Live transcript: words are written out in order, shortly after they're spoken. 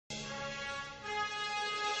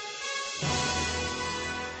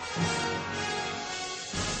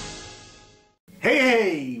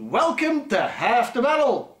welcome to Half the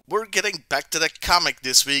Battle! We're getting back to the comic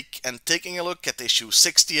this week and taking a look at issue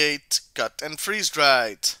 68, Cut and Freeze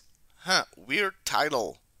Dried. Weird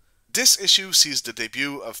title. This issue sees the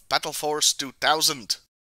debut of Battle Force 2000.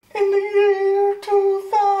 In the year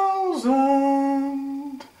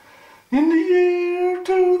 2000, in the year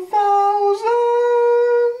 2000.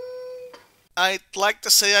 I'd like to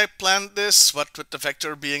say I planned this, what with the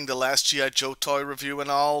Vector being the last G.I.Joe toy review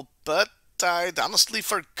and all, but I'd honestly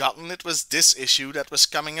forgotten it was this issue that was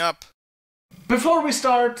coming up. Before we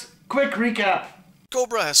start, quick recap.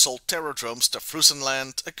 Cobra has sold terrordromes to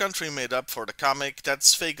Frusenland, a country made up for the comic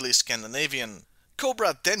that's vaguely Scandinavian.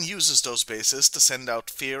 Cobra then uses those bases to send out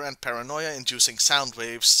fear and paranoia-inducing sound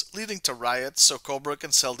waves, leading to riots so Cobra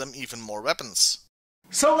can sell them even more weapons.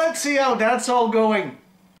 So let's see how that's all going.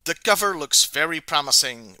 The cover looks very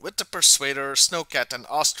promising, with the Persuader, Snowcat and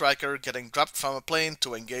Ostriker getting dropped from a plane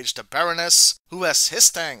to engage the Baroness, who has his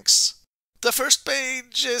tanks. The first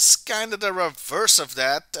page is kinda the reverse of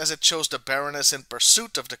that, as it shows the Baroness in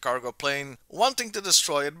pursuit of the cargo plane, wanting to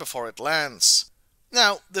destroy it before it lands.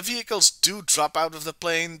 Now, the vehicles do drop out of the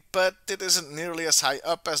plane, but it isn't nearly as high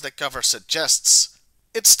up as the cover suggests.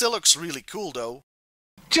 It still looks really cool though.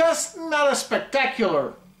 Just not as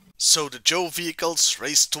spectacular. So the Joe vehicles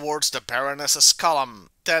race towards the Baroness's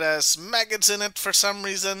column, that has maggots in it for some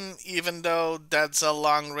reason, even though that's a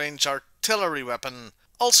long-range artillery weapon.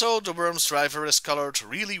 Also, the Worm's driver is colored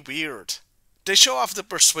really weird. They show off the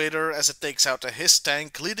Persuader as it takes out a Hiss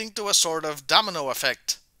tank, leading to a sort of domino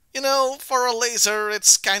effect. You know, for a laser,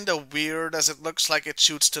 it's kinda weird as it looks like it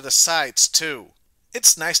shoots to the sides too.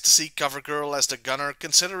 It's nice to see CoverGirl as the gunner,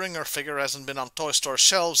 considering her figure hasn't been on toy store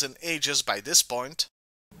shelves in ages by this point.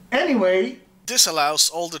 Anyway, this allows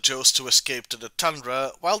all the Joes to escape to the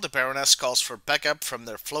tundra, while the Baroness calls for backup from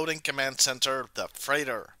their floating command center, the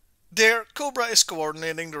Freighter. There, Cobra is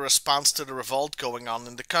coordinating the response to the revolt going on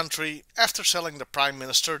in the country, after selling the Prime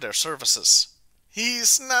Minister their services.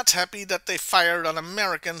 He's not happy that they fired on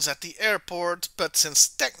Americans at the airport, but since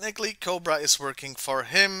technically Cobra is working for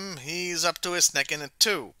him, he's up to his neck in it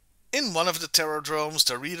too. In one of the terrordromes,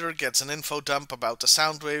 the reader gets an info dump about the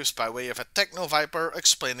sound waves by way of a Techno Viper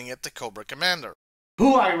explaining it to Cobra Commander.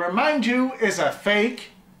 Who I remind you is a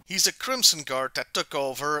fake. He's a Crimson Guard that took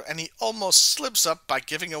over, and he almost slips up by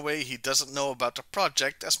giving away he doesn't know about the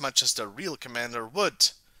project as much as the real commander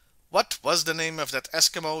would. What was the name of that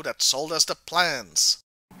Eskimo that sold us the plans?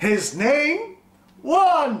 His name?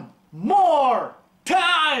 One more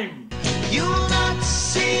time! You'll not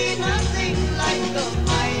see nothing like the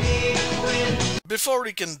mighty wind. Before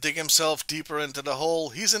he can dig himself deeper into the hole,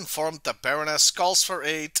 he's informed the Baroness calls for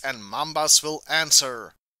aid and Mambas will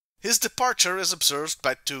answer. His departure is observed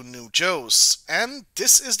by two new Joes, and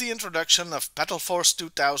this is the introduction of Battle Force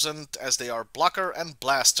 2000 as they are Blocker and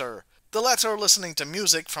Blaster, the latter listening to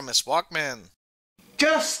music from his Walkman.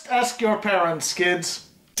 Just ask your parents, kids.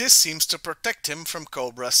 This seems to protect him from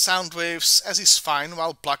Cobra's sound waves, as he's fine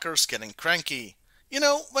while Blocker's getting cranky. You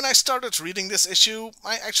know, when I started reading this issue,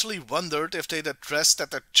 I actually wondered if they'd addressed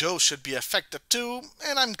that the Joe should be affected too,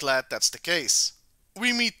 and I'm glad that's the case.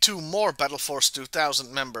 We meet two more Battle Force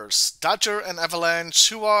 2000 members, Dodger and Avalanche,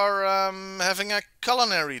 who are, having a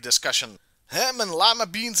culinary discussion. Ham and lima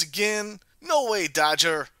beans again? No way,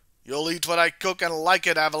 Dodger. You'll eat what I cook and like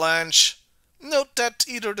it, Avalanche. Note that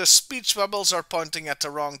either the speech bubbles are pointing at the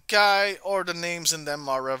wrong guy, or the names in them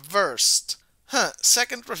are reversed.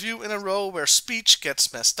 Second review in a row where speech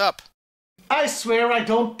gets messed up. I swear I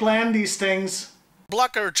don't plan these things.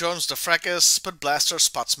 Blocker joins the fracas, but Blaster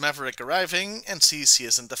spots Maverick arriving and sees he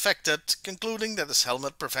isn't affected, concluding that his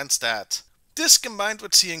helmet prevents that. This combined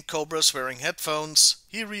with seeing Cobras wearing headphones,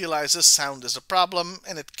 he realizes sound is a problem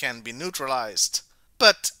and it can be neutralized.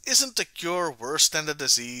 But isn't the cure worse than the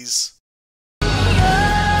disease?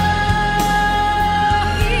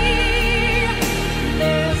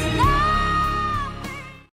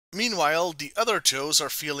 Meanwhile, the other Joes are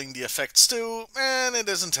feeling the effects too, and it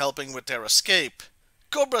isn't helping with their escape.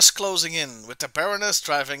 Cobra's closing in, with the Baroness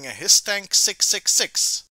driving a Hiss Tank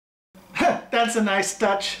 666. That's a nice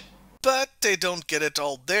touch. But they don't get it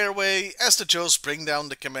all their way, as the Joes bring down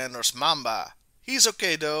the commander's Mamba. He's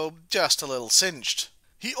okay though, just a little singed.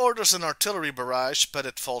 He orders an artillery barrage, but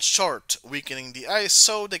it falls short, weakening the ice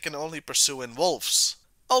so they can only pursue in wolves.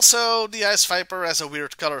 Also, the Ice Viper has a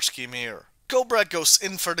weird color scheme here. Cobra goes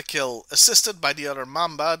in for the kill, assisted by the other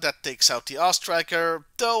Mamba that takes out the Ostriker,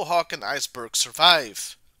 though Hawk and Iceberg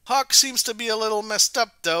survive. Hawk seems to be a little messed up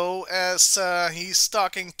though, as he's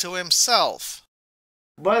talking to himself.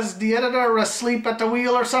 Was the editor asleep at the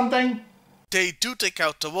wheel or something? They do take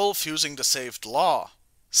out the wolf using the saved law.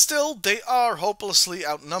 Still, they are hopelessly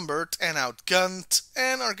outnumbered and outgunned,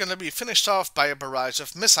 and are gonna be finished off by a barrage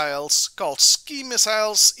of missiles called ski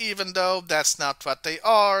missiles, even though that's not what they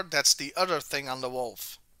are, that's the other thing on the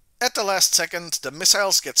Wolf. At the last second, the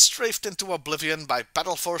missiles get strafed into oblivion by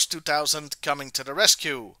Battle Force 2000 coming to the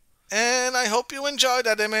rescue. And I hope you enjoy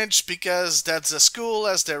that image, because that's as cool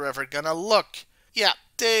as they're ever gonna look. Yeah,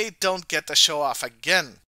 they don't get to show off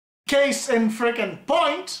again. Case in frickin'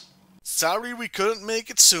 point. Sorry we couldn't make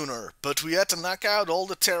it sooner, but we had to knock out all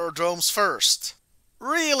the terrordromes first.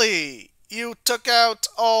 Really? You took out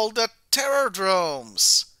all the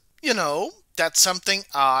terrordromes? You know, that's something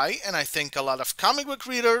and I think a lot of comic book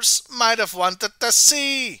readers might have wanted to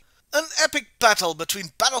see. An epic battle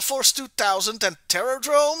between Battle Force 2000 and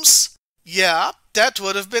terrordromes? Yeah, that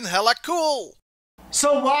would have been hella cool.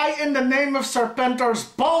 So why in the name of Serpentor's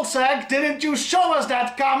ballsack didn't you show us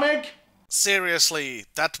that comic? Seriously,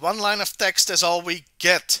 that one line of text is all we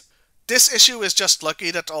get. This issue is just lucky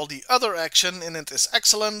that all the other action in it is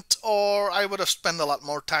excellent, or I would have spent a lot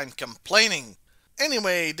more time complaining.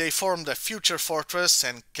 Anyway, they formed a future fortress,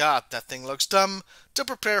 and god, that thing looks dumb, to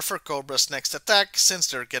prepare for Cobra's next attack since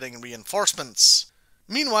they're getting reinforcements.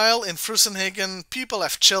 Meanwhile, in Frusenhagen, people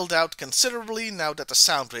have chilled out considerably now that the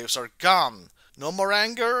sound waves are gone. No more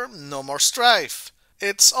anger, no more strife.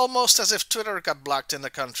 It's almost as if Twitter got blocked in the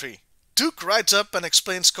country. Duke rides up and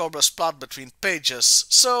explains Cobra's plot between pages,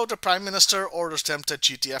 so the Prime Minister orders them to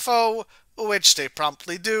GTFO, which they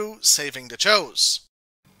promptly do, saving the Joes.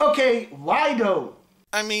 Okay, why though?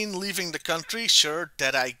 I mean, leaving the country, sure,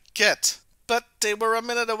 that I get. But they were a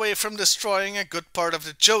minute away from destroying a good part of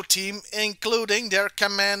the Joe team, including their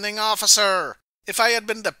commanding officer. If I had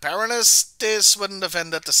been the Baroness, this wouldn't have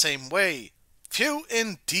ended the same way. Phew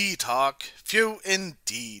indeed, Hawk. Phew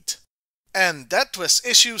indeed. And that was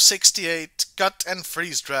issue 68, cut and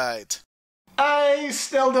freeze-dried. I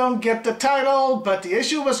still don't get the title, but the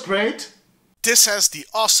issue was great. This has the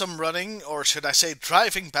awesome running, or should I say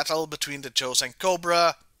driving battle between the Joes and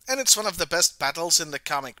Cobra, and it's one of the best battles in the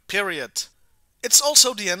comic period. It's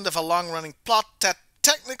also the end of a long-running plot that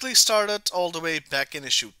technically started all the way back in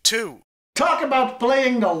issue 2. Talk about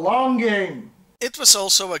playing the long game. It was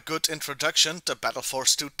also a good introduction to Battle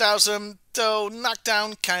Force 2000, though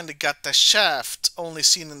Knockdown kinda got the shaft, only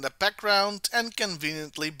seen in the background and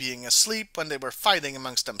conveniently being asleep when they were fighting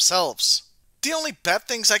amongst themselves. The only bad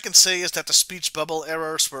things I can say is that the speech bubble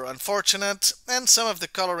errors were unfortunate, and some of the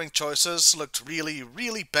coloring choices looked really,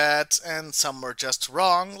 really bad, and some were just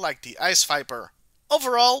wrong, like the Ice Viper.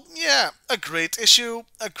 Overall, yeah, a great issue,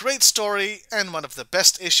 a great story, and one of the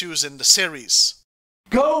best issues in the series.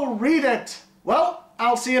 Go read it! Well,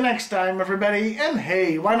 I'll see you next time, everybody, and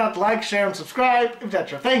hey, why not like, share, and subscribe if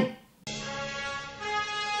that's your thing?